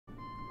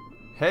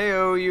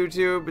Heyo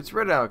YouTube, it's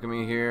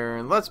redalchemy here,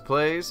 and let's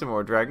play some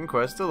more Dragon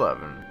Quest XI.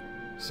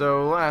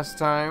 So last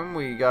time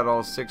we got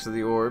all 6 of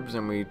the orbs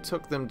and we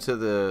took them to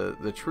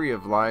the Tree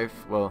of Life.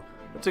 Well,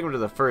 we took them to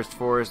the first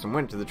forest and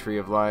went to the Tree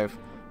of Life.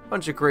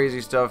 Bunch of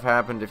crazy stuff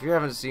happened. If you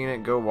haven't seen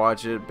it, go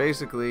watch it.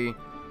 Basically,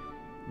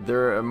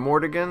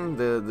 Mortigan,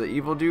 the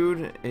evil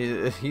dude,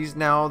 he's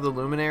now the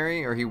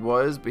Luminary, or he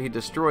was, but he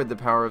destroyed the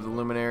power of the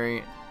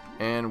Luminary,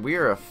 and we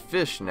are a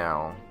fish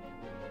now.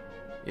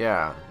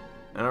 Yeah.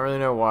 I don't really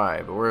know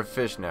why, but we're a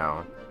fish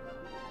now.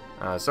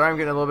 Sorry I'm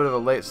getting a little bit of a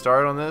late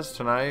start on this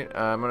tonight.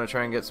 I'm going to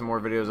try and get some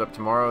more videos up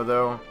tomorrow,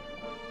 though.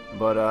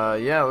 But,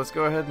 yeah, let's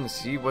go ahead and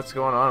see what's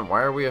going on.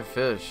 Why are we a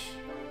fish?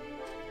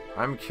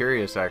 I'm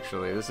curious,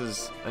 actually. This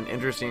is an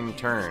interesting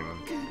turn.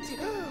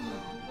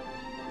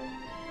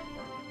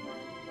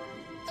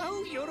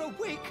 Oh, you're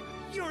awake!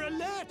 You're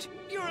alert!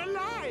 You're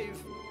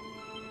alive!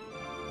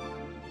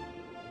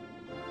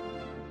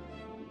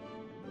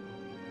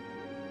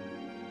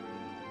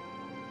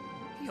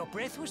 Your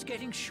breath was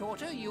getting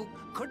shorter, you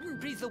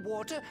couldn't breathe the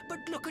water, but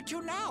look at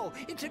you now!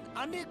 It's an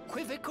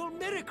unequivocal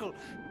miracle!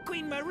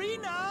 Queen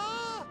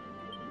Marina!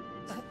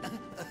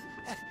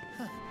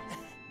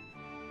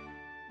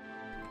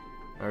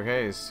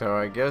 Okay, so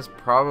I guess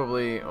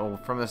probably, oh,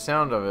 from the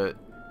sound of it,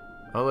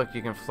 oh look,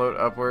 you can float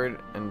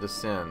upward and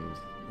descend.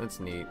 That's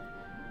neat.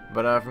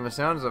 But from the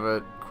sounds of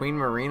it, Queen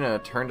Marina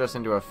turned us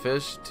into a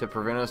fish to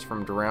prevent us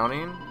from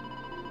drowning.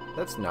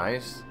 That's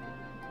nice.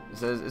 It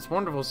says, it's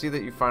wonderful to see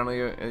that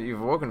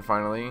you've awoken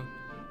finally.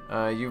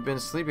 You've been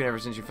sleeping ever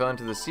since you fell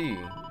into the sea.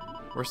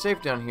 We're safe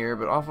down here,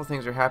 but awful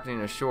things are happening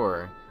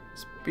ashore.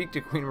 Speak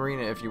to Queen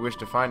Marina if you wish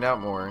to find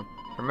out more.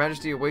 Her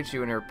Majesty awaits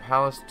you in her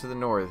palace to the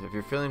north. If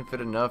you're feeling fit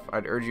enough,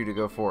 I'd urge you to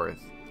go forth.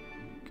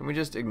 Can we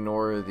just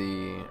ignore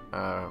the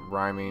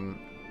rhyming?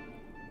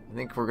 I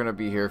think we're going to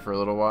be here for a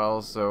little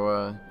while,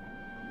 so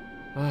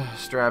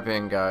strap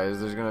in,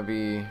 guys. There's going to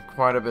be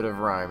quite a bit of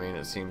rhyming,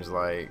 it seems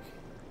like.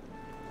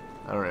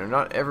 I don't know.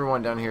 Not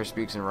everyone down here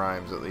speaks in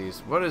rhymes, at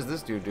least. What is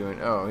this dude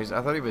doing? Oh, I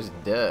thought he was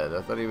dead.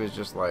 I thought he was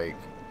just like,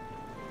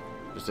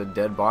 just a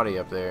dead body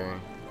up there.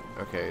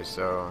 Okay,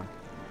 so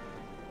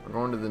we're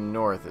going to the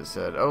north, it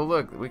said. Oh,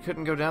 look, we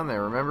couldn't go down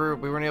there. Remember,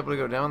 we weren't able to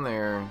go down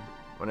there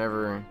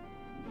whenever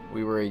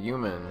we were a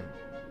human.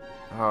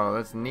 Oh,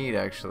 that's neat,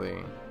 actually.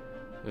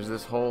 There's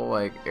this whole,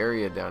 like,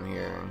 area down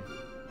here.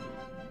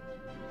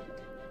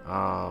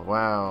 Oh,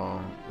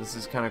 wow. This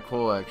is kind of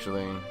cool,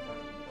 actually.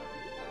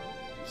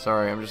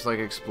 Sorry, I'm just like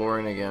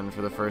exploring again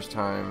for the first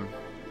time.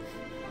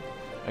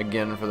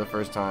 Again for the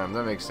first time.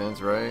 That makes sense,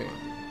 right?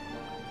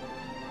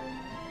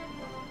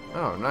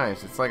 Oh,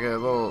 nice. It's like a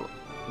little,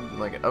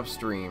 like an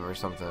upstream or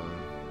something.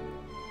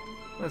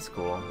 That's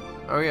cool.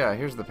 Oh yeah,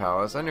 here's the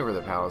palace. I knew where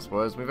the palace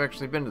was. We've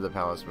actually been to the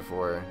palace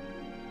before.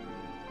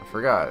 I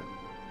forgot.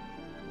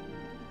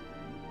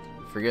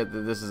 Forget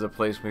that this is a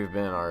place we've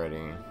been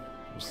already.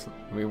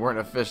 We weren't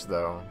a fish,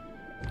 though.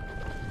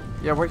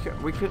 Yeah,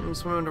 we couldn't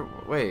swim under...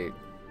 Wait.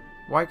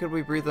 Why could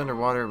we breathe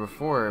underwater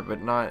before,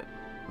 but not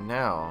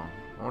now?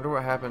 I wonder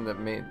what happened that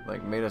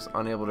made us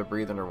unable to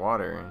breathe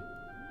underwater.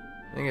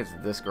 I think it's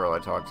this girl I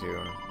talked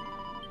to.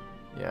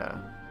 Yeah,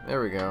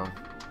 there we go.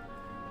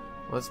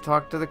 Let's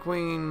talk to the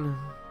queen.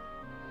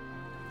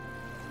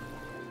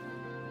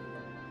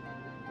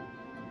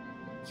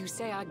 You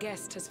say our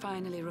guest has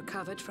finally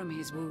recovered from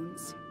his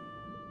wounds?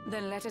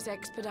 Then let us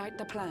expedite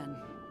the plan.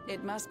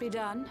 It must be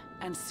done,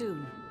 and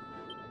soon.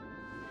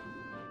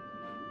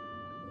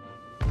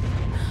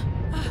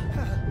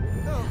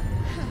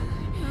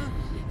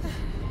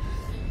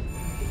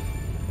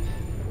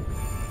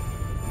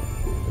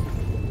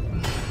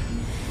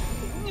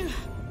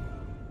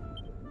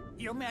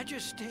 Your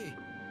Majesty!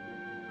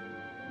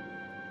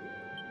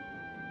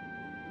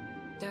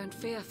 Don't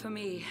fear for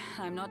me.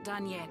 I'm not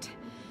done yet.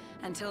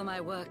 Until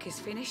my work is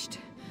finished,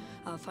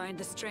 I'll find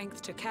the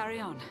strength to carry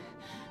on.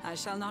 I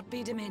shall not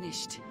be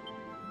diminished.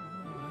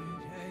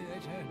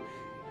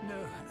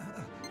 No.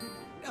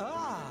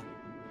 Ah!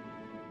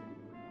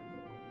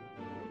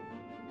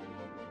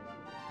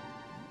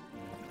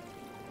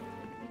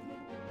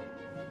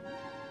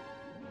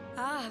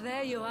 Ah,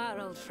 there you are,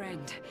 old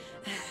friend.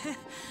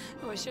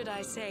 Or should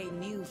I say,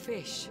 new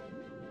fish.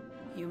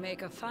 You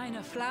make a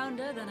finer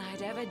flounder than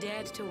I'd ever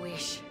dared to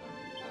wish.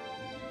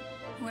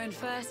 When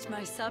first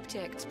my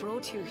subjects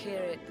brought you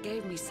here, it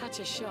gave me such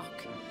a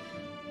shock.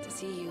 To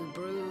see you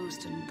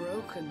bruised and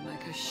broken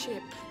like a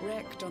ship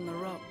wrecked on the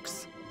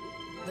rocks.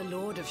 The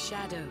Lord of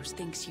Shadows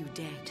thinks you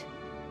dead.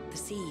 The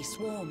sea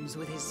swarms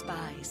with his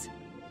spies.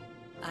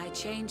 I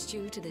changed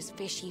you to this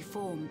fishy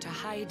form to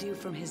hide you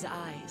from his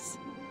eyes.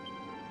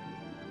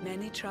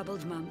 Many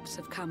troubled months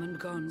have come and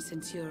gone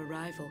since your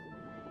arrival.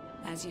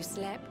 As you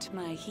slept,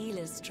 my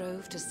healers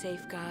strove to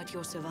safeguard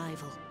your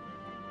survival.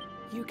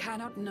 You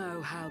cannot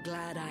know how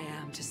glad I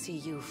am to see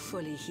you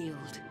fully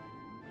healed.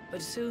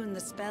 But soon the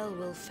spell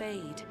will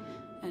fade,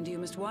 and you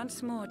must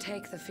once more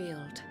take the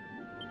field.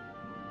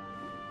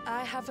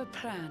 I have a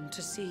plan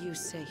to see you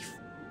safe.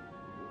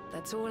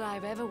 That's all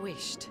I've ever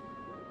wished.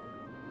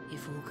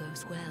 If all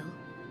goes well,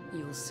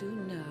 You'll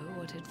soon know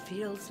what it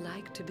feels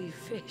like to be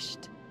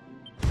fished.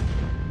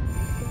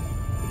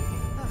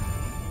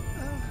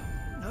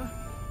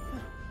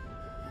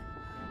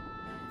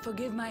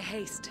 Forgive my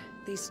haste.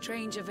 These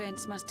strange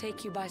events must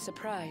take you by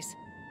surprise.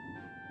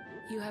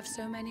 You have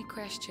so many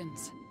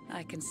questions.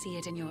 I can see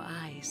it in your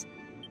eyes.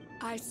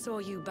 I saw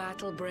you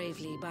battle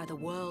bravely by the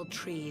World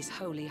Tree's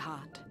holy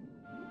heart.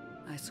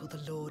 I saw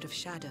the Lord of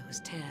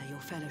Shadows tear your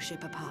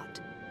fellowship apart.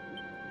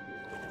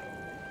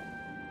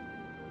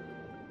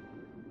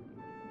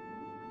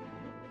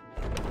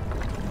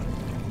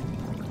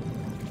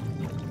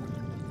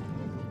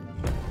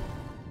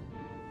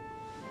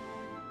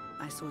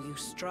 I saw you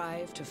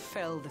strive to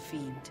fell the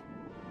fiend,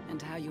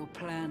 and how your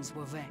plans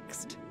were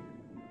vexed.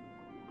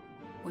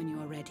 When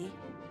you are ready,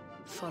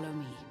 follow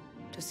me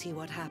to see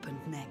what happened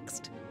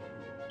next.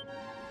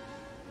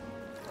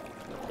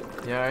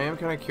 Yeah, I am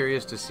kind of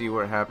curious to see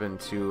what happened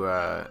to,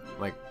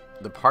 like,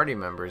 the party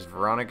members,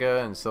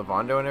 Veronica and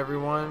Sylvando and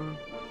everyone.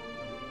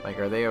 Like,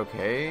 are they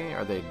okay?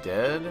 Are they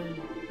dead?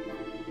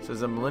 It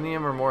says a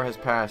millennium or more has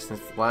passed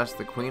since last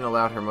the Queen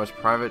allowed her most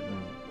private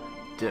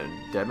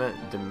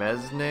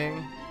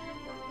demesne.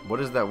 What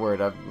is that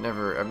word? I've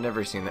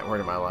never seen that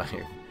word in my life.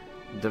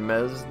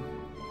 Demesne?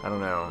 I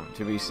don't know.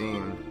 To be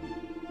seen.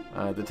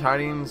 The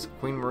tidings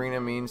Queen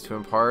Marina means to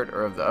impart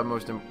are of the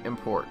utmost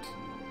import.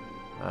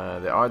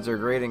 The odds are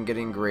great and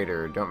getting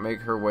greater. Don't make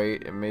her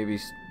wait. It may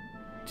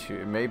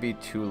be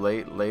too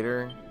late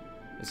later.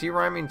 Is he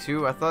rhyming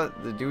too? I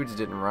thought the dudes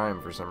didn't rhyme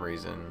for some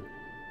reason.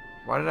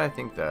 Why did I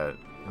think that?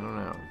 I don't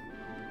know.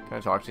 Can I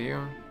talk to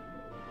you?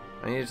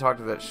 I need to talk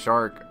to that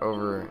shark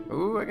over...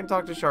 Ooh, I can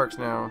talk to sharks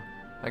now.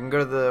 I can go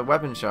to the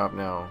weapon shop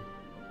now.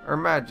 Her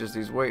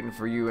Majesty's waiting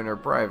for you in her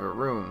private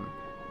room.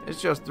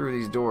 It's just through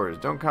these doors.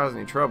 Don't cause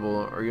any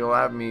trouble, or you'll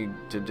have me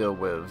to deal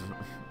with.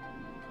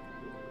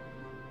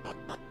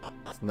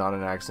 It's not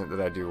an accent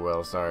that I do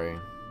well, sorry.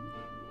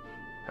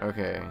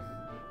 Okay.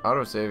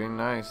 Autosaving,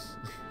 nice.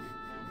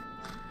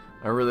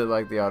 I really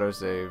like the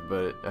autosave,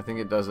 but I think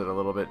it does it a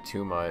little bit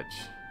too much.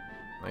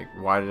 Like,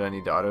 why did I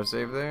need to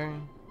autosave there?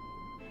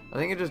 I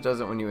think it just does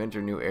it when you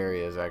enter new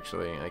areas,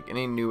 actually. Like,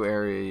 any new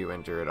area you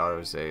enter, it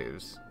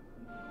autosaves.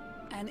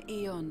 An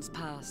eon's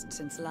passed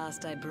since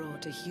last I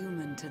brought a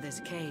human to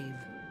this cave.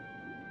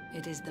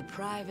 It is the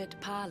private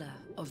parlor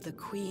of the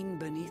Queen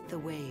beneath the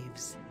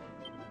waves.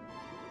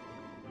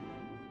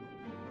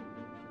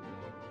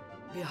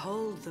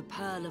 Behold the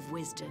pearl of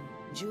wisdom,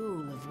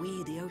 jewel of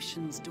we the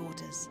ocean's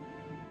daughters.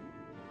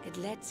 It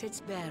lets its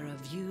bearer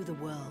view the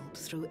world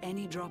through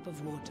any drop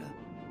of water.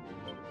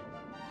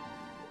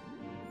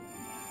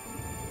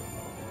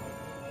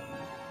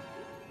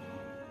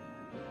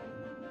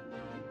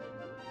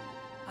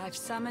 I've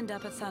summoned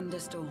up a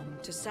thunderstorm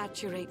to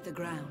saturate the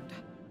ground.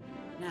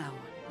 Now,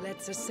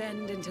 let's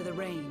ascend into the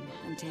rain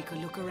and take a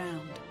look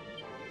around.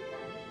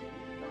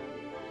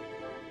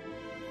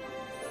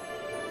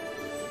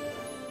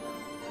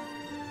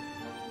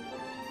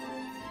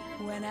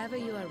 Whenever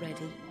you are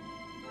ready,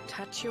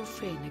 touch your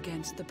fin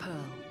against the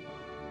pearl,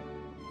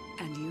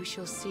 and you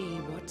shall see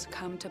what's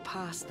come to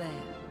pass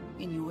there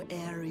in your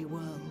airy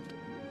world.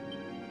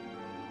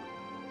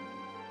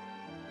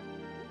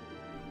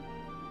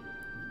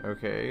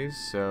 Okay,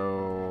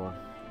 so...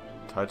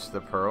 touch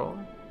the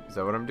pearl? Is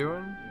that what I'm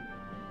doing?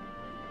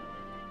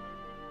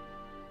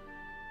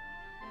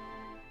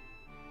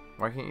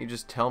 Why can't you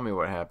just tell me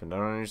what happened? I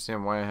don't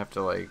understand why I have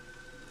to, like,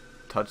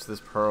 touch this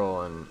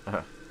pearl and...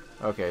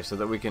 okay, so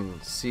that we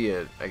can see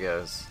it, I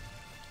guess.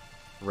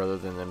 Rather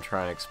than them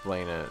trying to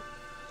explain it.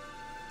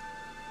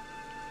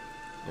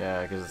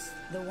 Yeah, because...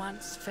 The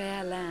once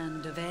fair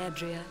land of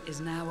Adria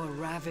is now a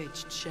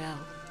ravaged shell.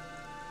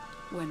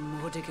 When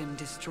Mordegon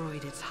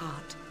destroyed its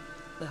heart,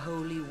 the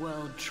holy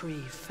world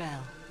tree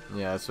fell.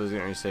 Yeah, that's what I was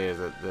going to say, is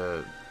that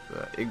the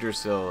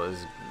Yggdrasil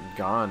is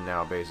gone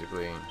now,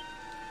 basically.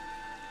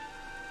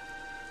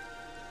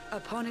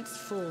 Upon its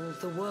fall,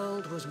 the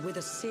world was with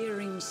a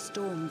searing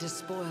storm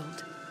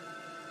despoiled.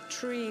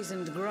 Trees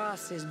and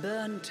grasses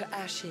burned to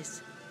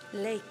ashes,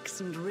 lakes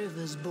and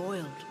rivers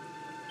boiled.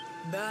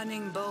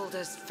 Burning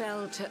boulders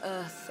fell to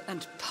earth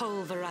and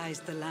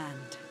pulverized the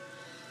land.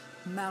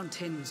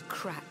 Mountains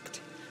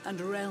cracked, and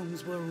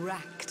realms were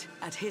racked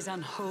at his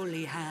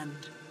unholy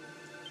hand.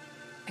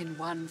 In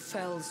one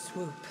fell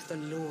swoop, the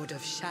Lord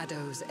of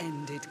Shadows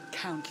ended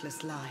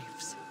countless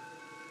lives.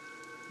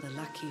 The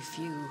lucky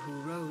few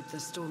who rode the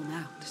storm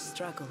out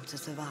struggled to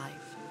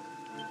survive.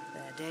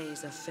 Their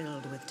days are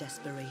filled with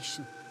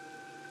desperation,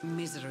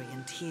 misery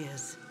and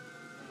tears.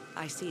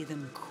 I see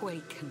them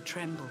quake and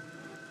tremble,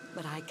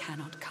 but I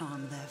cannot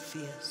calm their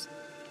fears.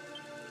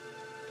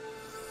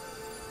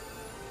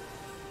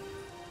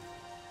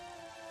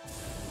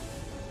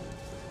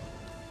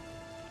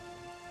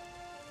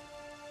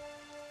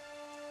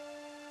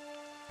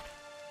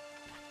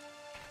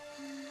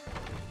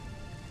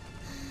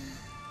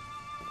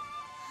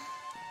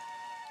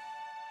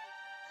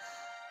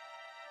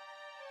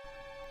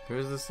 Who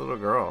is this little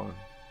girl?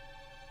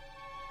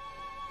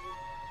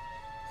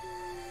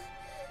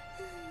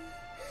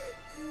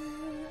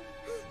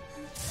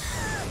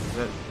 Is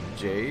that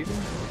Jade?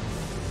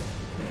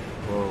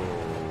 Whoa.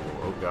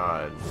 Oh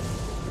god.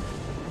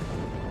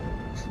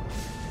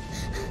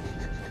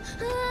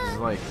 This is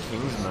like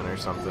Kingsman or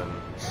something.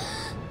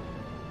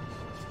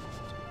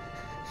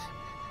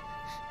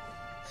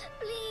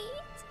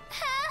 Please,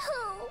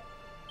 help!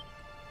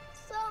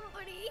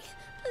 Somebody,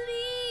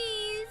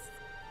 please!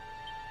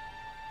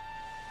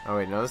 Oh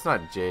wait, no, that's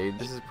not Jade.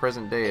 This is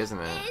present day, isn't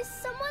it? Is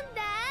someone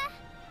there?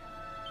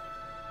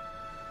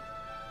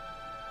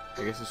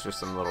 I guess it's just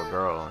some little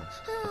girl.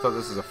 I thought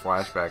this was a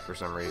flashback for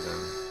some reason.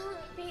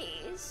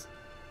 Please,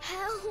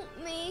 help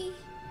me.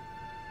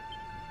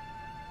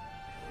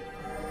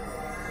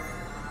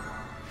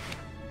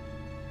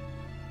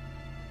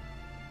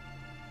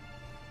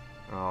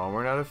 Oh,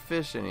 we're not a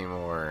fish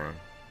anymore.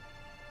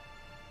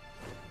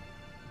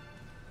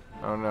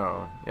 Oh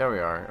no. Yeah, we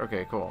are.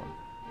 Okay, cool.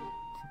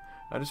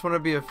 I just want to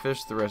be a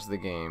fish the rest of the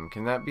game.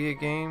 Can that be a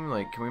game?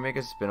 Like, can we make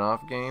a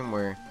spin-off game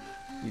where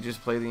you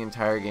just play the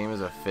entire game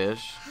as a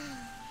fish?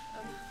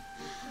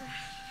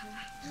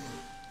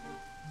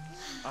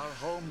 Our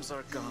homes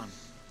are gone.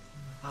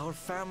 Our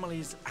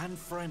families and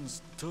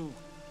friends too.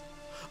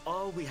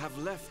 All we have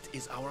left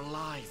is our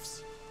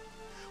lives.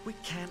 We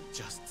can't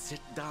just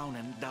sit down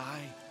and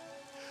die.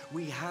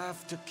 We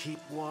have to keep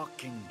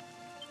walking.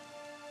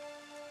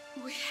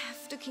 We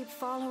have to keep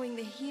following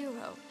the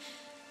hero.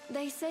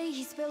 They say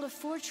he's built a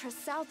fortress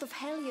south of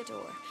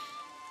Heliodor.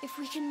 If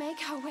we can make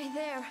our way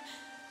there,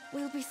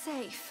 we'll be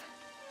safe.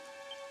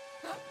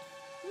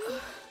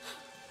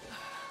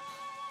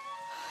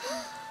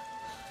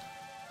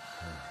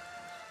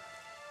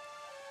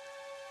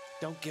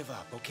 Don't give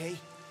up, okay?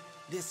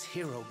 This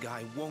hero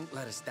guy won't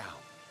let us down.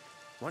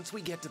 Once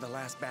we get to the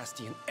last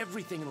Bastion,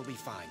 everything will be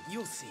fine.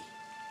 You'll see.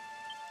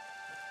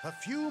 A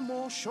few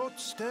more short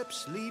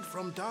steps lead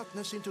from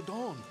darkness into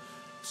dawn.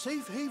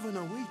 Safe haven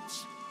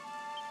awaits.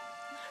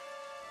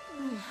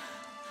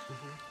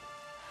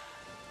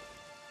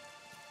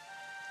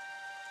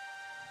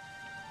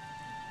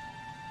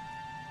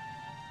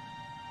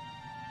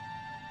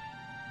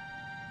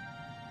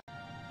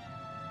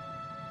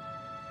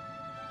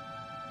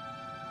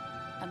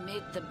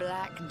 Amid the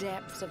black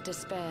depths of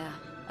despair,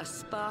 a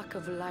spark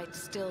of light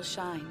still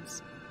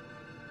shines.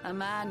 A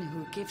man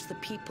who gives the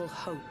people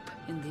hope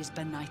in these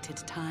benighted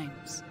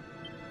times.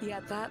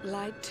 Yet that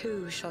light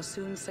too shall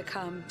soon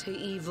succumb to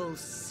evil's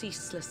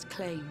ceaseless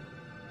claim.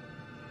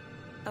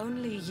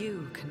 Only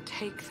you can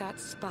take that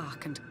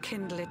spark and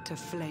kindle it to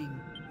flame.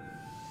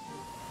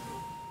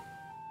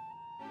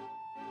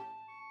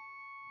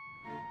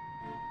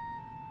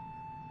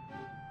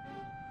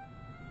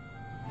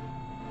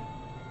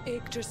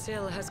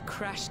 Yggdrasil has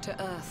crashed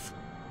to Earth.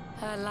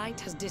 Her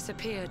light has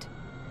disappeared.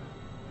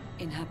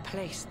 In her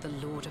place, the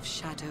Lord of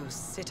Shadow's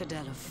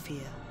citadel of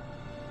fear.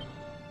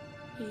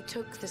 He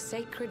took the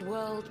sacred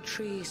world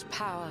tree's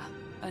power,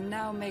 and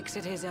now makes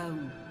it his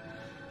own.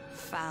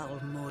 Foul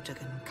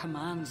Mordegon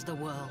commands the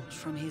world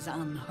from his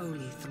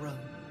unholy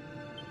throne.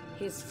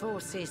 His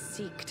forces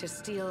seek to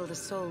steal the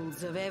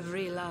souls of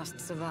every last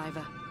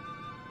survivor.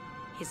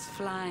 His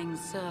flying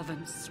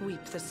servants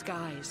sweep the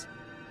skies.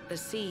 The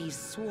seas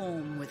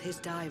swarm with his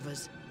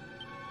divers.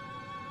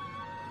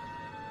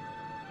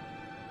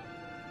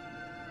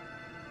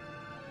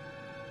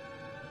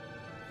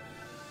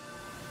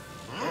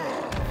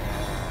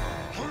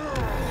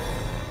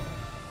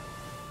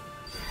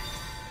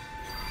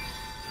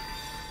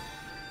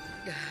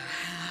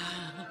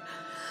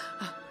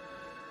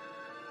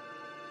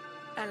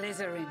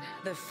 Alizarin,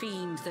 the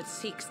fiend that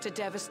seeks to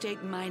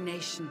devastate my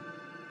nation.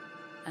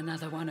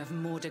 Another one of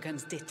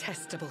Mordegon's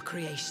detestable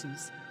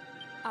creations.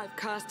 I've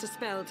cast a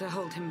spell to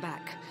hold him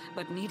back,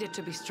 but need it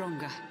to be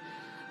stronger.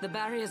 The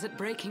barrier's at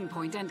breaking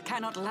point and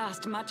cannot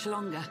last much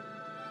longer.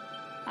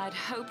 I'd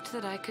hoped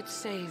that I could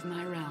save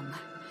my realm.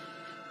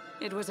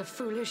 It was a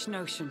foolish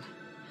notion.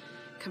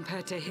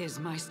 Compared to his,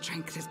 my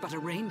strength is but a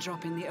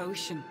raindrop in the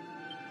ocean.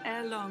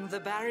 Ere long, the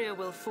barrier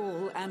will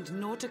fall, and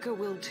Nautica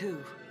will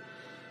too.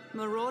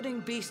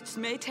 Marauding beasts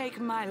may take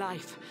my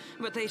life,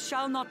 but they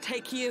shall not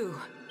take you.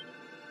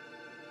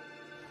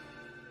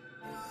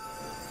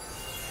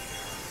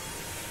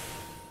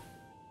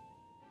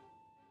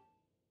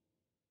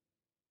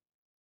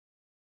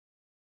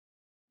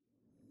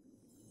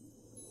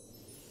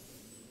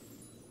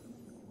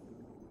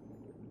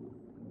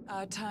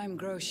 Our time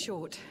grows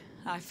short.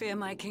 I fear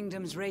my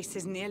kingdom's race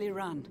is nearly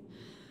run.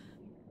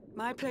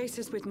 My place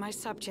is with my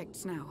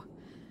subjects now.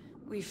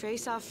 We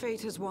face our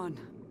fate as one.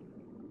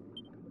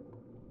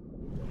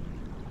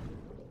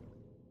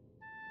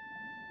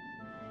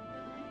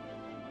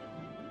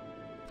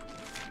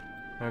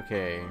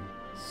 Okay,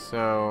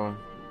 so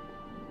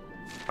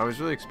I was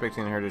really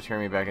expecting her to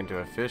turn me back into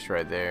a fish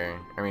right there.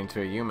 I mean,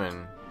 to a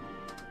human,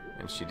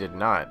 and she did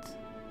not.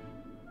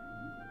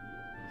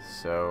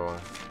 So,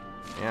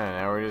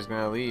 yeah, now we're just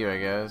gonna leave, I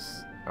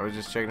guess. I was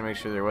just checking to make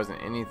sure there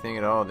wasn't anything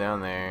at all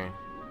down there,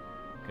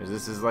 because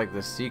this is like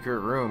the secret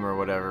room or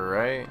whatever,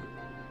 right?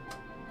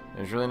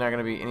 There's really not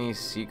gonna be any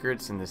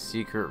secrets in the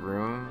secret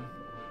room.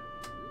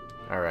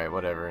 Alright,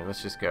 whatever,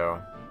 let's just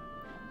go.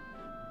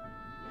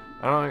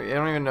 I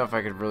don't even know if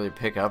I could really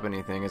pick up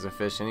anything as a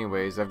fish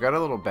anyways. I've got a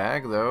little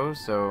bag though,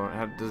 so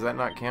does that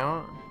not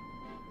count?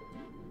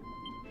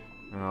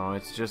 No,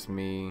 it's just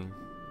me.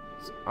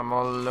 I'm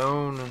all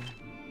alone.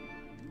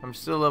 I'm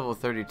still level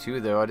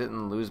 32 though. I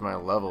didn't lose my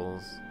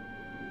levels.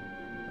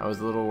 I was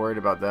a little worried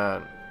about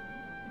that.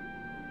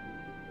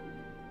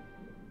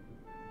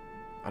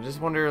 I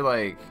just wonder,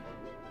 like,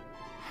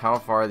 how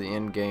far the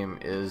end game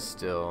is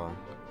still.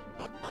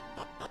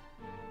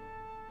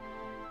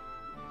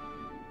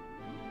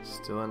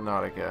 Still in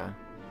Nautica.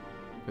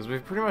 Because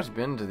we've pretty much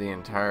been to the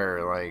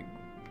entire, like,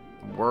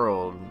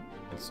 world.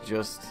 It's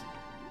just...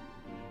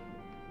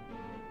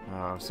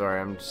 Oh, sorry,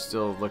 I'm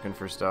still looking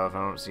for stuff. I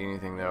don't see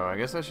anything, though. I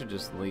guess I should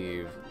just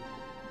leave.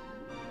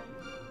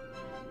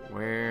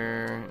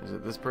 Where... Is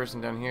it this person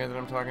down here that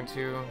I'm talking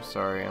to?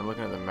 Sorry, I'm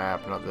looking at the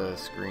map, not the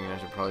screen. I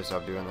should probably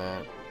stop doing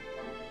that.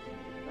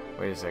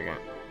 Wait a second.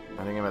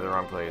 I think I'm at the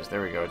wrong place.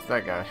 There we go. It's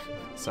that guy.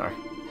 Sorry.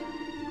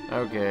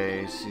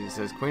 Okay, she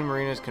says, Queen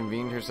Marina's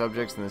convened her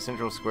subjects in the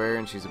central square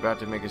and she's about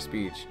to make a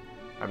speech.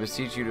 I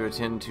beseech you to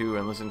attend to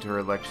and listen to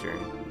her lecture.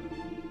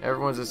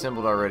 Everyone's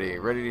assembled already,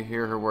 ready to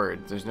hear her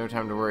words. There's no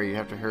time to worry, you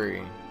have to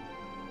hurry.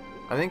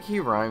 I think he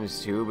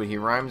rhymes too, but he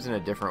rhymes in a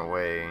different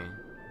way.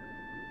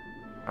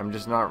 I'm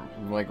just not,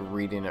 like,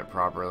 reading it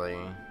properly.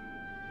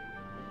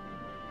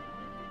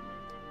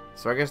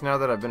 So I guess now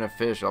that I've been a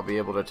fish, I'll be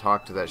able to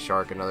talk to that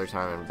shark another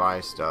time and buy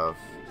stuff.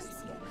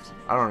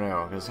 I don't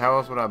know, because how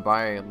else would I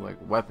buy, like,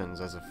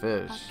 weapons as a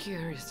fish? How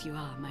curious you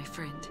are, my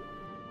friend.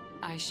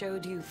 I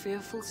showed you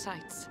fearful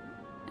sights,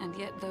 and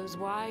yet those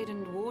wide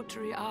and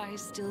watery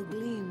eyes still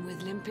gleam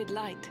with limpid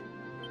light.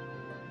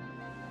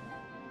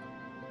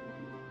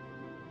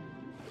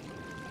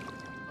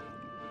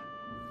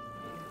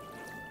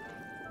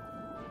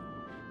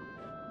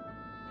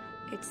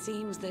 It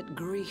seems that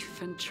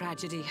grief and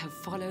tragedy have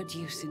followed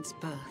you since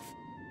birth.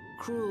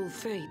 Cruel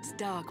fate's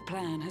dark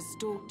plan has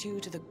stalked you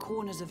to the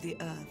corners of the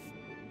earth.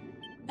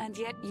 And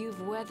yet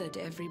you've weathered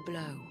every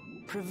blow,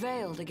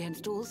 prevailed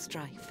against all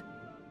strife.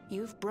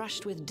 You've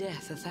brushed with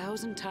death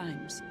 1,000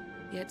 times,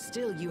 yet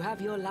still you have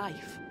your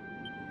life.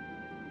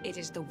 It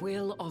is the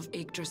will of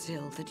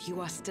Yggdrasil that you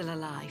are still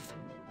alive.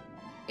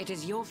 It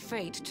is your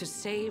fate to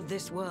save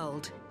this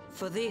world.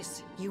 For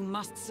this, you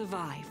must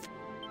survive.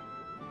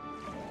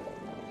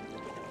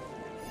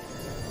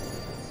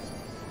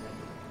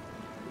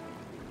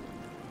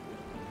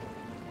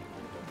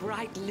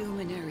 Bright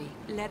luminary,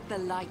 let the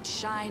light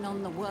shine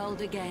on the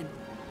world again.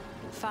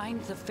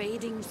 Find the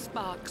fading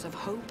sparks of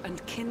hope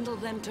and kindle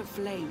them to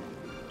flame.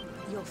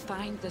 You'll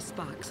find the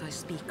sparks I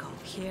speak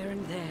of here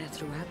and there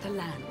throughout the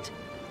land.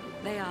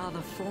 They are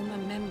the former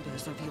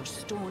members of your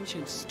staunch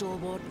and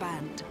stalwart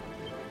band.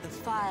 The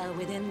fire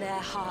within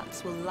their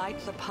hearts will light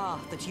the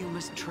path that you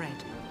must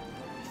tread.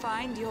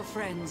 Find your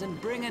friends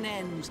and bring an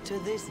end to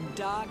this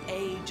dark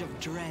age of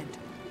dread.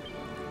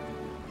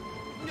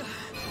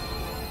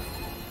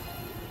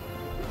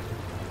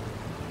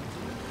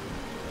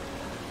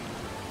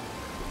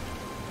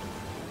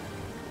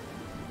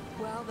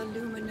 While the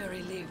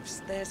luminary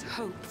lives, there's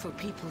hope for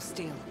people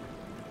still.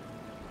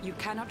 You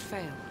cannot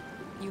fail.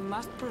 You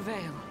must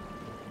prevail.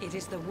 It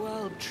is the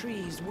World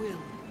Tree's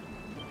will.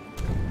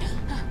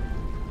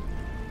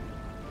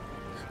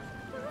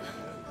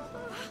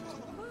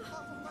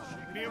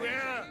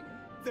 Beware!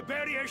 The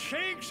barrier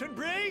shakes and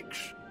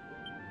breaks!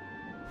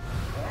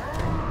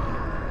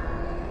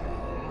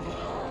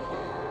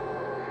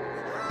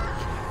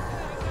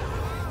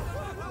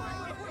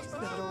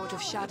 The Lord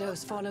of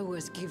Shadow's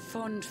followers give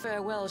fond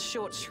farewell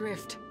short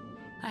shrift.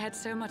 I had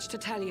so much to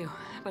tell you,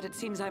 but it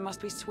seems I must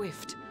be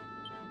swift.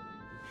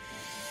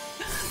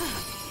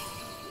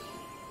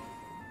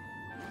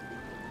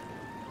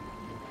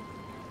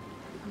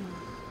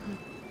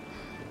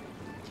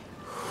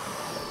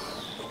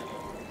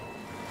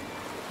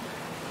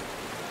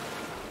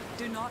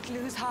 Do not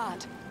lose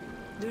heart.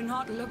 Do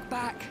not look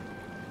back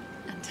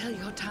until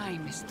your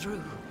time is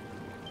through.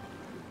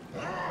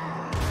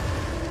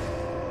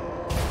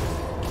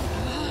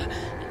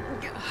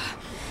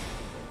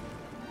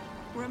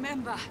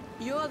 Remember,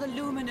 you're the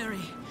luminary.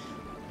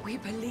 We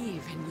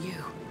believe in you.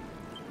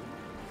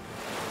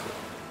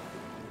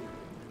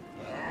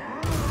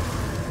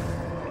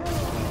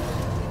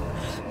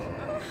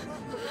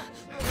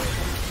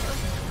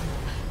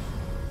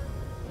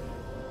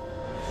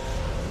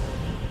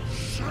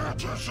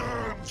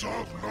 Citizens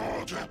of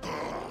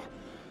Nautica,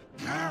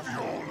 give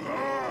your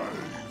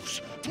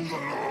lives to the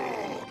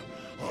Lord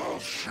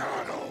of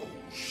Shadows.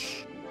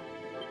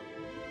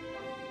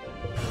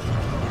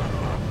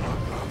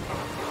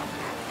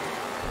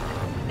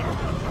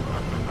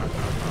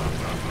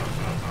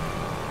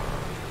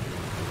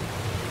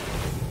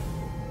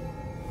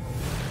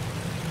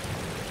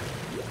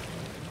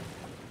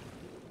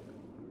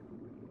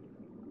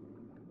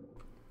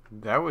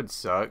 That would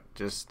suck,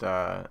 just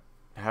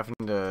having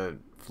to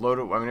float.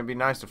 I mean, it'd be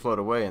nice to float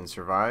away and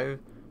survive,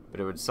 but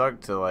it would suck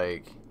to,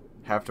 like,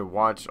 have to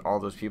watch all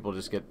those people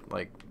just get,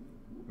 like,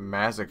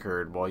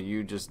 massacred while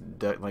you just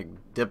like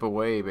dip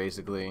away,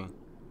 basically.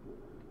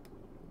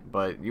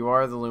 but you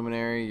are the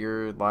luminary.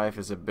 Your life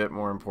is a bit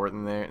more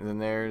important than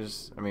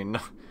theirs. I mean,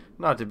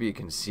 not to be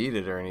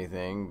conceited or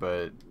anything,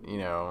 but, you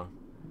know,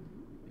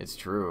 it's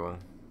true.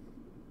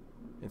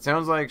 It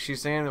sounds like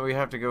she's saying that we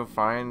have to go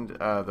find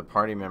the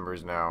party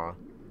members now,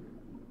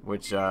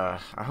 which I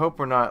hope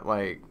we're not,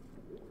 like,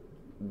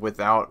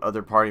 without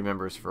other party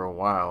members for a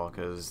while,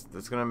 because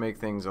that's going to make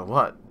things a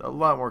lot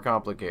more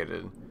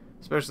complicated,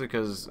 especially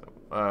because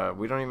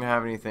we don't even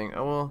have anything.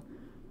 Oh, well,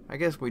 I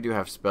guess we do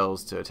have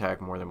spells to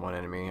attack more than one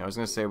enemy. I was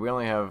going to say, we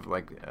only have,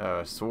 like,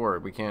 a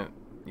sword. We can't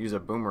use a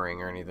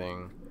boomerang or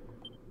anything.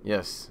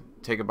 Yes,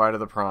 take a bite of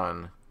the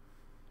prawn.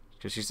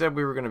 Because she said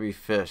we were going to be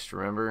fished,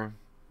 remember?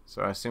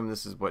 So I assume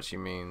this is what she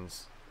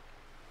means.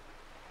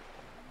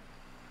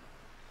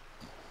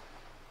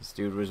 This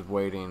dude was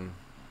waiting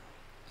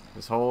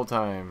this whole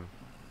time.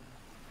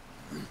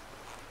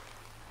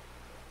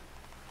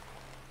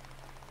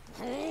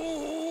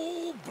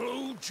 Oh,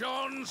 Blue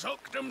John's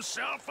hooked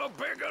himself a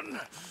big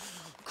un.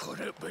 Could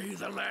it be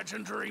the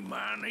legendary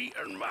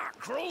man-eating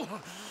mackerel?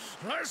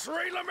 Let's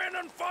reel him in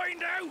and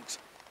find out.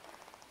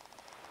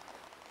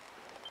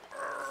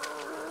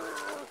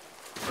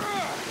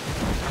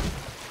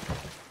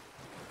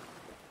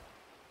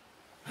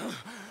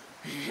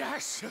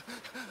 Yes,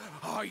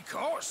 I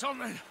caught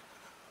something.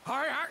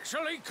 I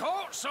actually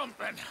caught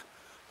something.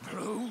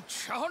 Blue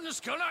John's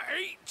gonna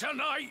eat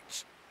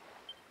tonight.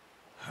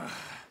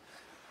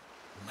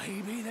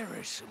 Maybe there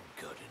is some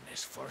good in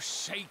this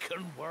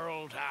forsaken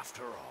world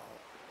after all.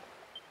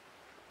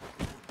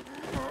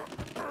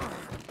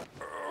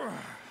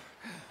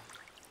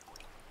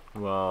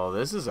 Well,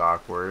 this is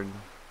awkward.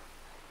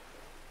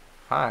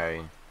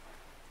 Hi.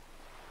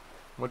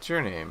 What's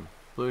your name?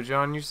 Blue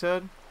John, you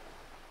said?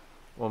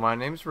 Well, my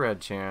name's Red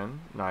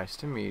Chan. Nice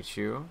to meet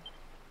you.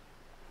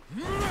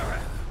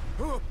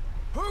 Who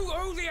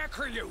the heck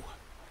are you?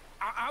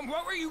 And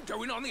what were you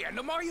doing on the end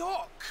of my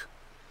hook?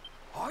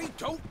 I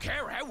don't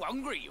care how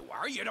hungry you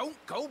are, you don't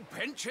go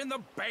pinching the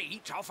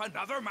bait off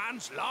another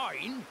man's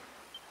line.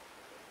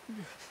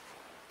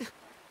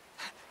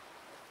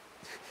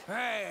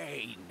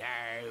 Hey,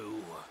 now.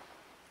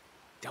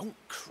 Don't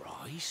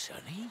cry,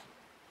 sonny.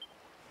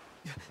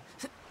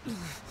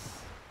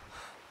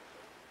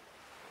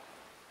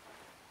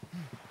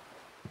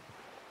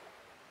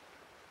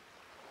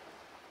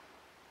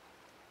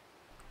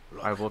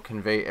 Look, I will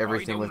convey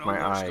everything with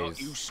my eyes. I don't know what's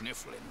got you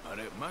sniffling, but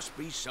it must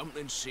be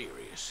something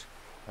serious.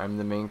 I'm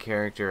the main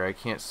character. I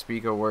can't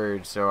speak a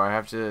word, so I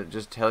have to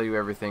just tell you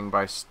everything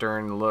by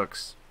stern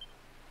looks.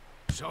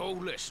 So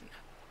listen,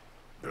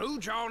 Blue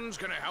John's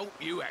gonna help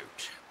you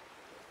out.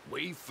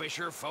 We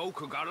fisher folk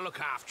who gotta look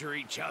after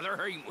each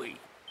other, ain't we?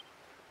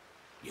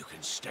 You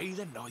can stay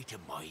the night in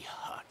my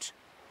hut.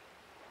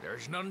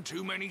 There's none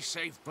too many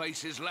safe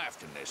places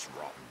left in this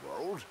rotten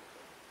world,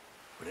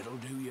 but it'll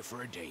do you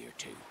for a day or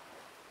two.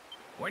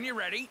 When you're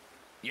ready,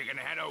 you're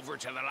gonna head over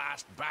to the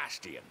last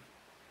Bastion.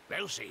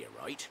 They'll see you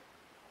right.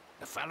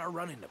 The fella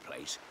running the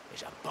place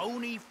is a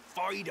bony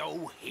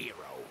Fido hero.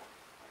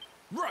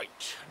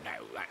 Right, now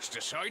that's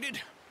decided.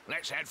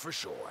 Let's head for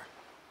shore.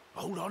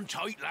 Hold on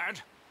tight,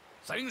 lad.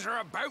 Things are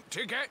about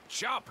to get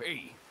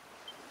choppy.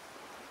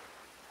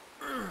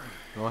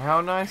 Well,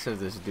 how nice of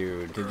this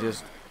dude to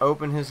just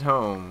open his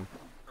home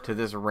to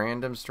this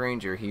random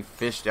stranger he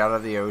fished out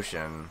of the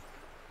ocean.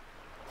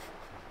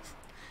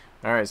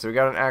 Alright, so we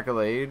got an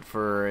accolade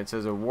for, it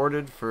says,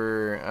 awarded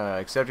for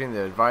accepting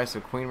the advice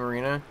of Queen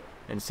Marina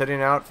and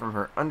setting out from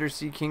her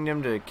undersea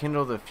kingdom to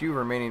kindle the few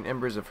remaining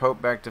embers of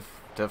hope back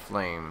to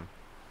flame.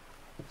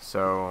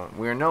 So,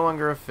 we are no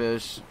longer a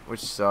fish, which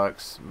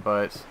sucks,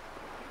 but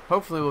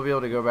hopefully we'll be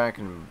able to go back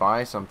and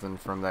buy something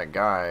from that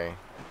guy.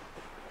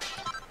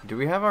 Do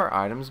we have our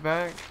items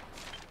back?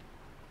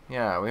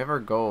 Yeah, we have our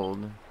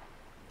gold.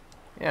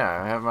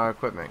 Yeah, I have my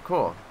equipment.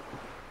 Cool.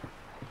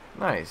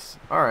 Nice.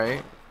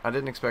 Alright. I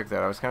didn't expect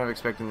that. I was kind of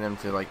expecting them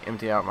to, like,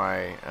 empty out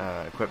my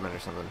equipment or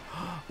something.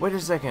 Wait a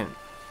second.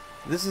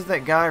 This is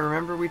that guy.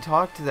 Remember we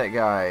talked to that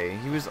guy.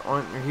 He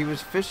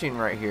was fishing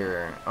right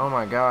here. Oh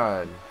my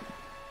god.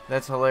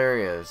 That's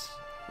hilarious.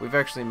 We've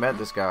actually met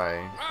this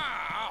guy.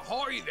 Ah,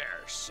 ahoy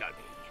there, sonny.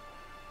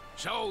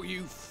 So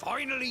you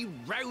finally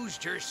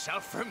roused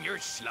yourself from your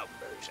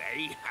slumbers,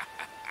 eh?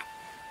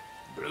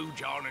 Blue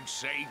John and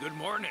say good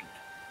morning.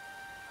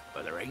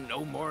 But there ain't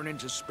no morning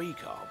to speak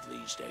of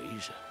these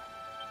days.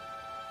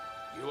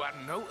 You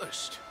hadn't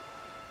noticed?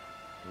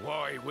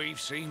 Why,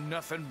 we've seen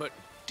nothing but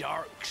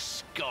dark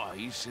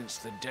skies since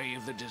the day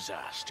of the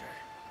disaster.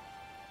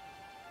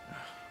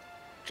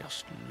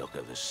 Just look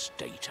at the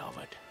state of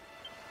it.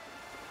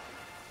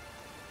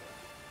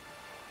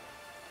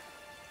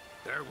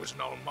 There was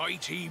an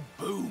almighty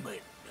booming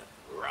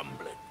and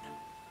rumbling,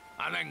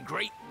 and then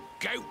great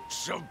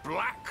gouts of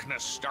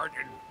blackness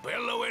started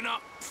billowing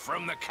up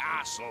from the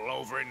castle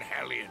over in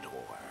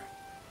Heliodor.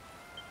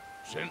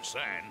 Since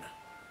then,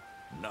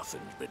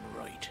 nothing's been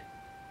right.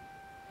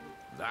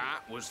 That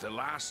was the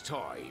last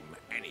time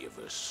any of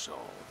us saw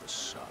the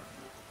sun.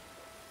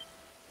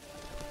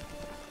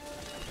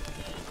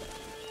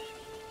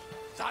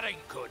 That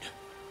ain't good.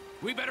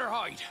 We better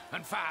hide,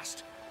 and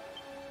fast.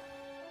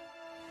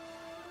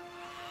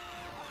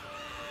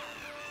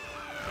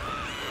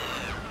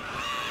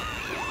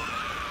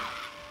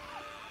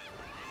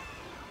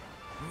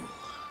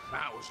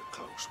 a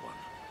close one.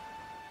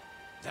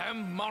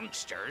 Them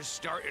monsters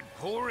started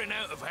pouring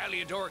out of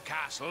Heliodor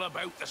Castle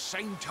about the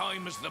same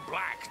time as the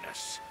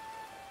Blackness.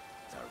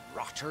 The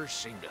rotters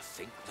seem to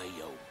think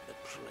they own the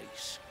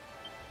place.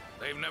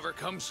 They've never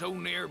come so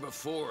near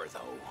before,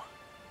 though.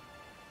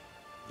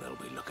 They'll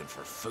be looking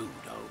for food,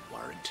 I'll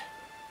warrant.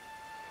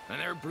 And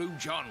their Blue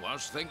John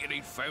was thinking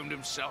he'd found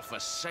himself a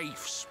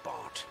safe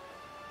spot.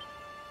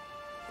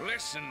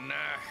 Listen,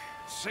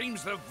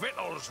 seems the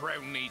victuals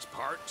round these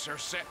parts are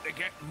set to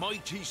get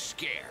mighty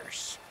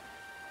scarce.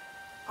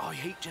 I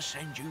hate to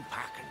send you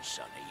packing,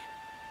 Sonny,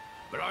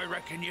 but I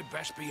reckon you'd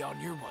best be on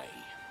your way.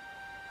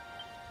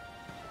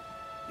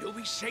 You'll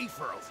be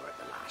safer over at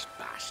the last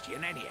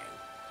Bastion anyhow.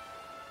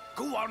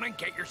 Go on and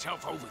get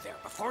yourself over there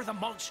before the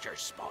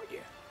monsters spot you.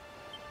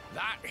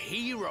 That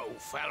hero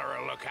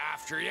feller'll look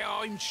after you,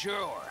 I'm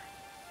sure.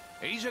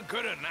 He's a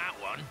good one, that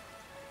one.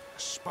 A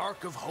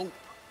spark of hope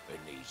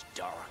in these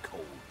dark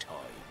old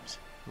times.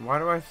 Why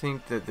do I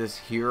think that this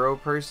hero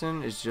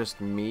person is just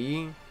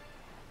me,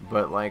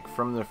 but like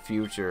from the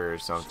future or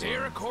something?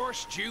 Steer a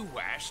course due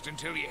west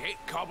until you hit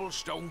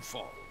Cobblestone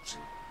Falls.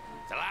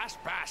 The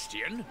last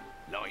Bastion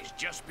lies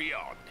just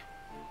beyond.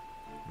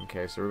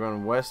 Okay, so we're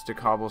going west to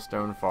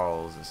Cobblestone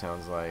Falls, it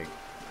sounds like.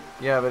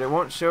 Yeah, but it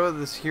won't show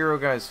this hero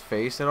guy's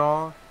face at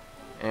all,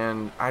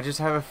 and I just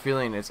have a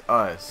feeling it's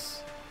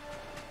us.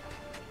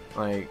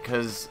 Like,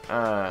 cause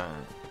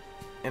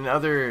in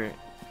other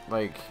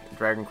like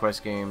Dragon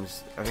Quest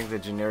games, I think the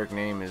generic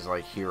name is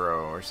like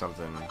Hero or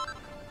something.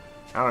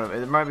 I don't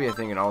know, it might be a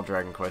thing in all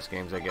Dragon Quest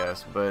games, I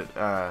guess, but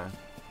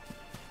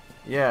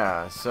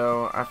yeah,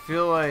 so I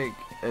feel like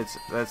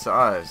that's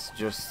us,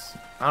 just,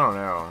 I don't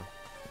know.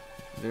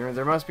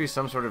 There must be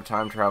some sort of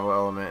time travel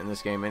element in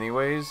this game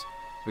anyways,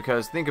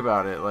 because think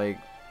about it, like,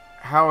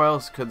 how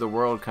else could the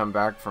world come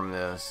back from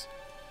this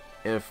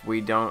if we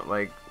don't,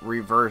 like,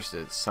 reverse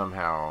it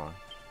somehow?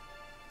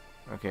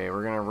 Okay,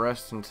 we're gonna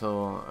rest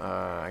until,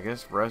 I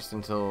guess rest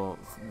until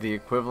the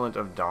equivalent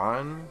of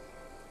dawn?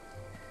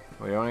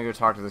 Wait, I wanna go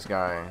talk to this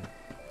guy.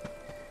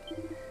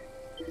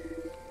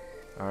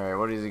 Alright,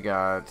 what does he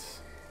got?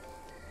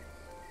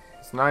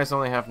 It's nice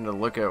only having to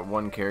look at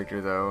one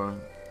character, though.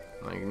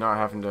 Like, not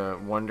having to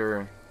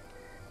wonder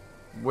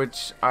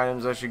which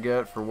items I should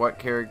get for what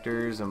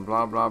characters and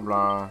blah blah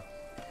blah.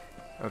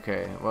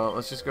 Okay, well,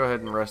 let's just go ahead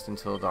and rest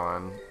until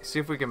dawn. See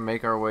if we can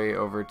make our way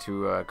over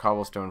to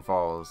Cobblestone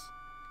Falls.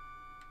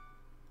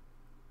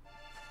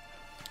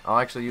 I'll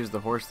actually use the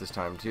horse this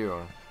time,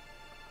 too.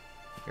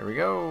 Here we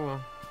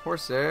go.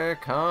 Horsey,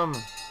 come.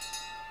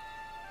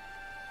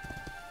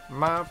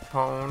 My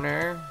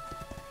pony.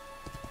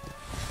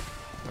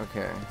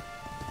 Okay.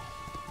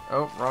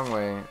 Oh, wrong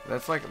way.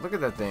 That's like, look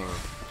at that thing.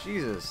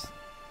 Jesus.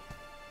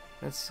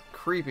 That's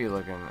creepy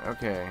looking.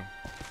 Okay.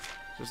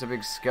 Just a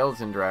big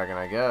skeleton dragon,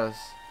 I guess.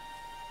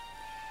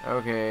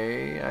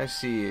 Okay, I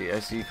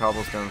see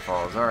Cobblestone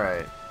Falls.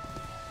 Alright.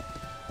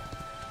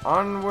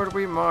 Onward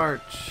we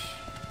march.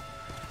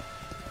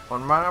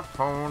 On my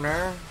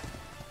pony.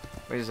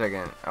 Wait a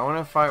second. I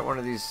want to fight one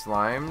of these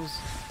slimes.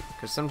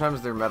 Because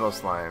sometimes they're metal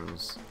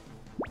slimes.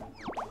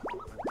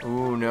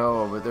 Ooh,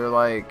 no. But they're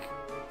like...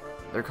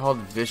 They're called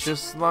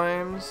vicious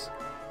slimes?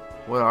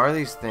 What are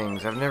these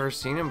things? I've never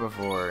seen them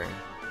before.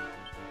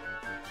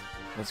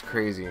 That's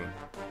crazy.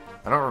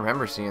 I don't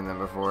remember seeing them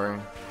before.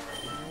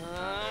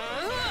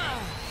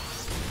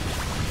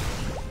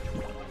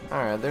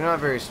 Alright, they're not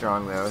very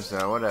strong though,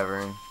 so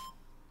whatever.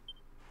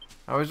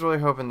 I was really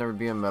hoping there would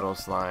be a metal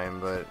slime,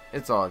 but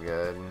it's all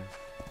good.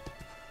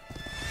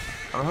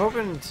 I'm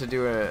hoping to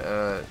do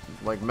a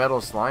like metal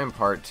slime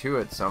part 2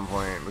 at some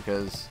point,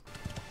 because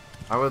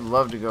I would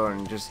love to go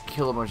and just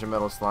kill a bunch of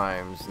metal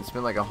slimes and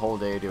spend like a whole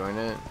day doing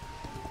it.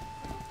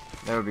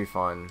 That would be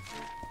fun.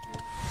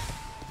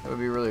 That would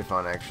be really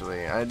fun,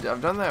 actually.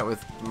 I've done that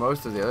with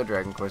most of the other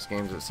Dragon Quest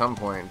games at some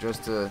point,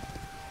 just to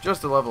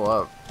level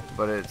up.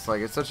 But it's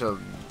like, it's such a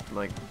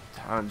like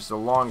just a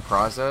long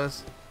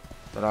process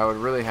that I would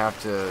really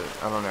have to,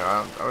 I don't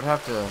know, I would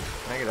have to,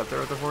 can I get up there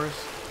with the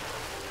horse?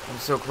 I'm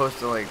so close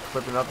to like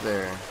clipping up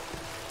there.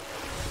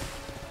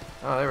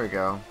 Oh, there we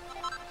go.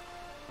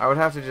 I would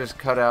have to just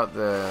cut out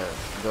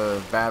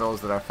the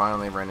battles that I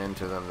finally run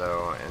into them,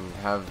 though, and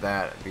have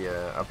that be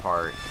a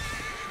part.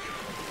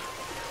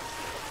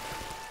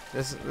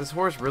 This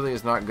horse really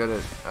is not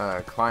good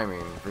at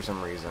climbing for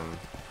some reason.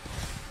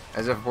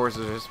 As if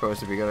horses are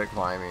supposed to be good at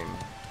climbing.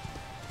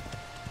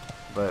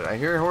 But I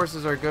hear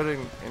horses are good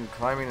in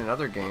climbing in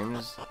other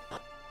games.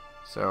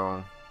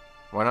 So,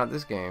 why not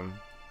this game?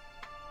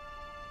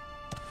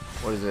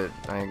 What is it?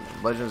 Like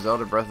Legend of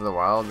Zelda Breath of the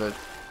Wild that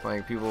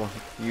like people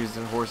use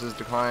the horses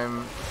to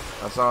climb?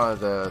 I saw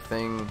the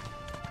thing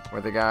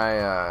where the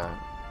guy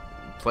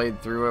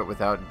played through it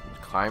without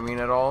climbing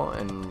at all,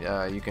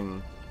 and you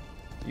can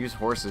use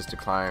horses to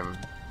climb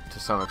to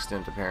some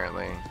extent,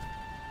 apparently.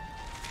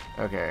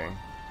 Okay.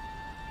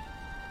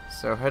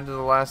 So head to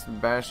the last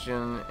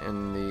bastion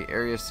in the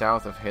area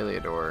south of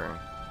Heliodor.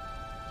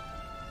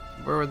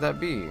 Where would that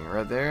be?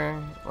 Right there?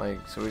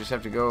 Like, so we just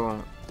have to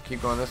go,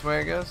 keep going this way,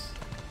 I guess?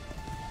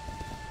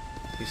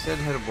 You said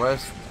head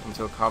west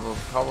until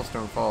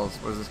Cobblestone Falls.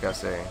 What does this guy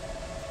say?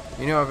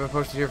 You know I've been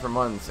posted here for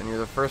months, and you're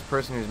the first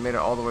person who's made it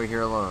all the way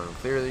here alone.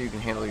 Clearly you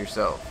can handle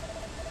yourself.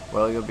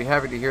 Well, you'll be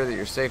happy to hear that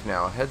you're safe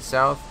now. Head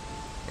south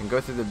and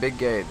go through the big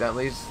gate. That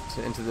leads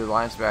into the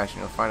last bastion.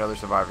 You'll find other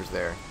survivors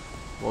there.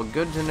 Well,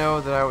 good to know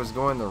that I was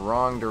going the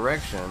wrong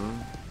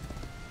direction.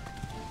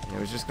 It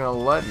was just going to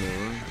let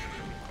me.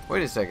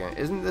 Wait a second.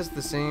 Isn't this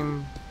the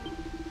same?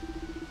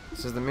 It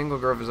says the Mingle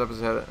Grove is up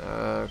ahead.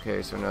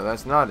 Okay, so no,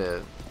 that's not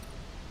it.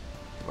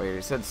 Wait,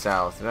 it said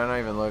south. Did I not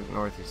even look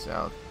northeast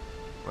south?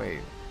 Wait.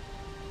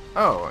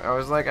 Oh, I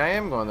was like, I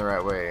am going the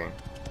right way.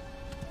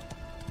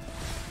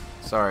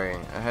 Sorry,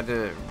 I had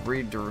to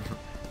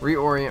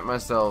reorient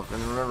myself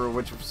and remember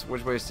which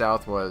way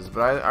south was.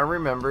 But I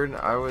remembered.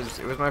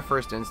 It was my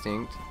first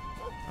instinct.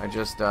 I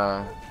just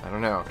I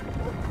don't know.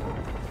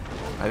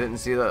 I didn't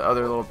see the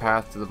other little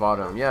path to the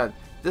bottom. Yeah,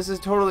 this is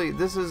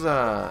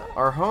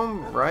our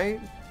home, right?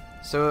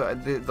 So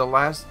the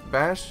last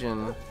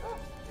bastion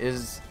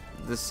is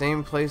the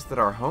same place that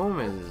our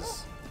home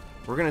is.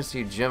 We're gonna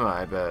see Gemma,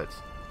 I bet.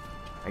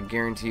 I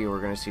guarantee you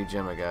we're gonna see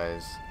Gemma,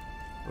 guys.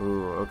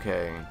 Ooh,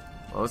 okay.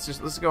 Well,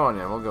 let's go on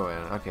in. We'll go in.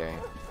 Okay.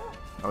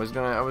 I was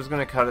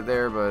gonna cut it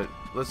there, but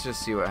let's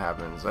just see what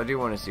happens. I do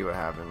want to see what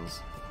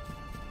happens.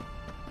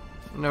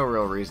 No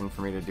real reason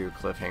for me to do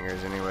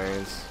cliffhangers,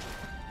 anyways.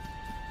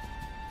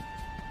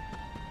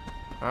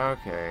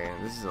 Okay,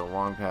 this is a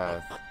long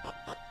path.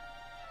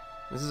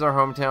 This is our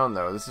hometown,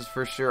 though. This is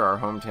for sure our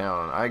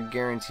hometown. I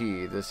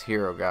guarantee this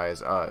hero guy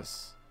is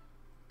us.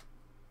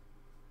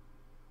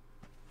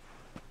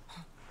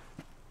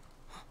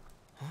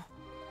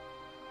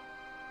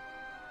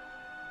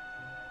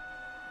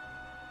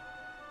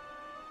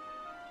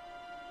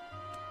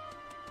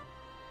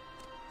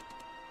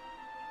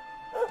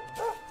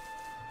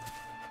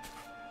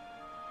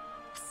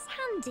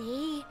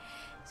 Sandy,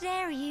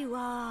 there you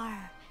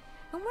are.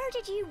 And where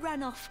did you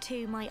run off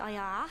to, might I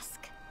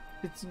ask?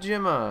 It's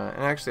Gemma.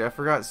 And actually, I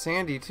forgot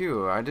Sandy,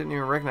 too. I didn't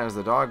even recognize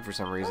the dog for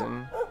some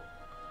reason.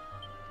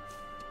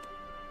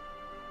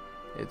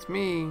 It's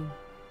me.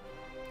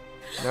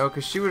 No,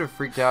 because she would have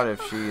freaked out if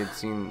she had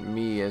seen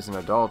me as an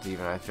adult,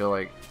 even. I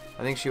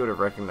think she would have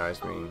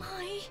recognized me.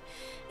 My,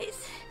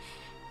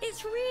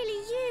 it's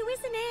really you,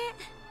 isn't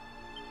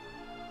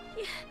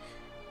it?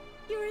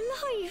 You're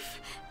alive,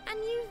 and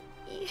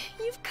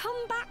you've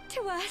come back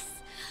to us.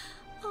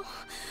 Oh,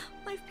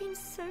 I've been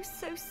so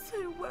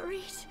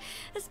worried,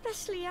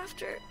 especially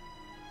after,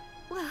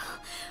 well,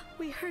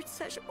 we heard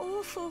such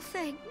awful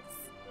things.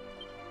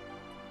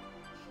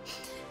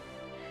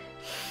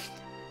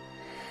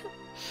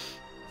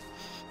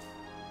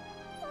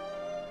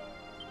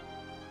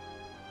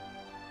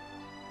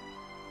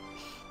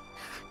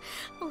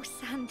 Oh,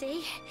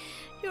 Sandy,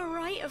 you're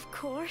right, of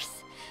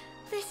course.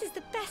 This is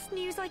the best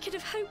news I could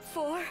have hoped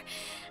for,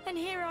 and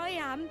here I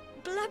am,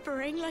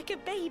 blubbering like a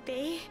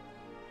baby.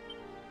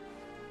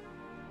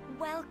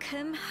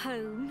 Welcome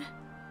home.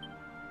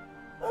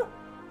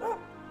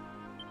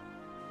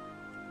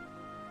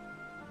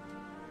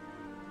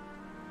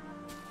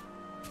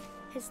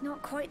 It's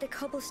not quite the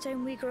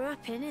cobblestone we grew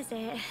up in, is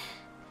it?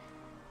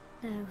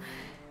 No,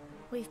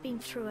 we've been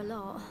through a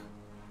lot.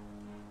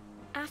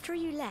 After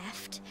you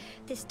left,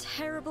 this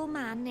terrible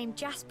man named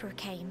Jasper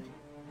came.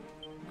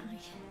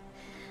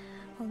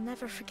 I'll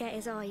never forget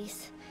his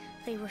eyes.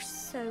 They were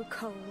so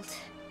cold.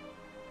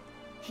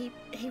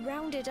 He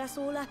rounded us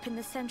all up in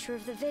the center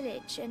of the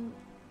village, and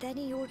then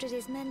he ordered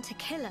his men to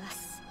kill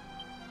us.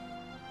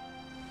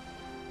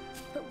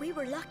 But we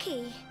were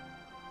lucky.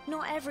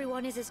 Not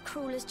everyone is as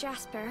cruel as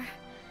Jasper.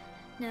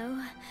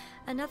 No,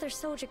 another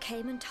soldier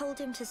came and told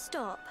him to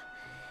stop.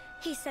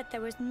 He said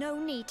there was no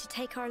need to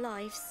take our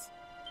lives.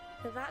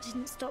 But that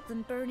didn't stop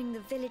them burning the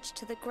village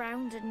to the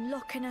ground and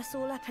locking us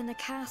all up in the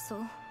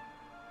castle.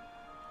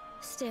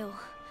 Still,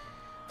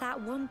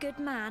 that one good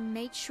man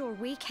made sure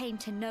we came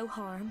to no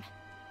harm.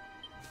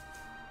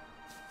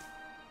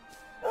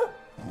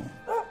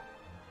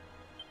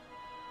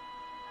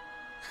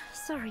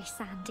 Sorry,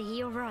 Sandy,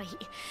 you're right.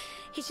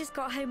 He's just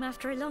got home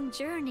after a long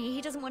journey.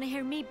 He doesn't want to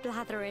hear me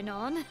blathering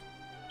on.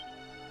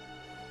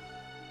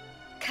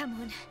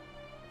 Come on,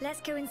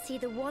 let's go and see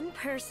the one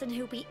person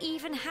who'll be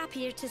even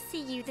happier to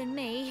see you than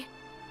me.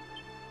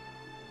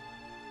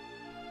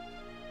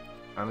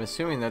 I'm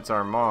assuming that's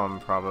our mom,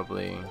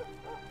 probably.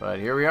 But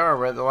here we are,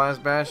 we're at the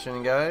last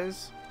bastion,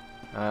 guys.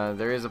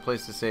 There is a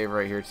place to save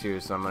right here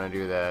too, so I'm gonna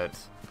do that.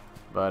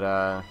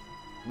 But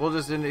we'll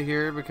just end it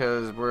here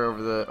because we're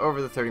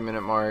over the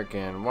 30-minute mark,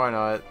 and why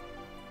not?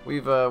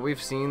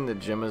 We've seen that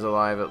Gemma's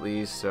alive at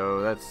least,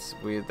 so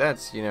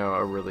that's you know,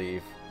 a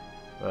relief.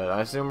 But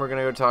I assume we're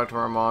gonna go talk to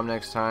our mom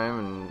next time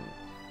and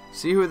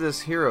see who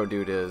this hero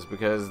dude is,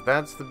 because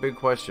that's the big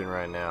question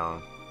right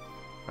now.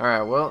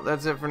 Alright, well,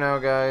 that's it for now,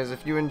 guys.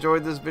 If you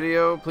enjoyed this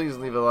video, please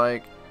leave a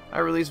like. I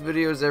release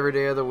videos every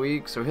day of the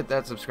week, so hit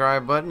that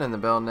subscribe button and the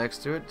bell next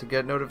to it to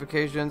get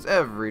notifications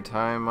every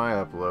time I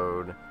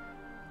upload.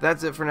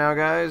 That's it for now,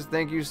 guys.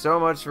 Thank you so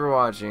much for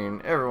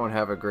watching. Everyone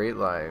have a great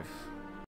life.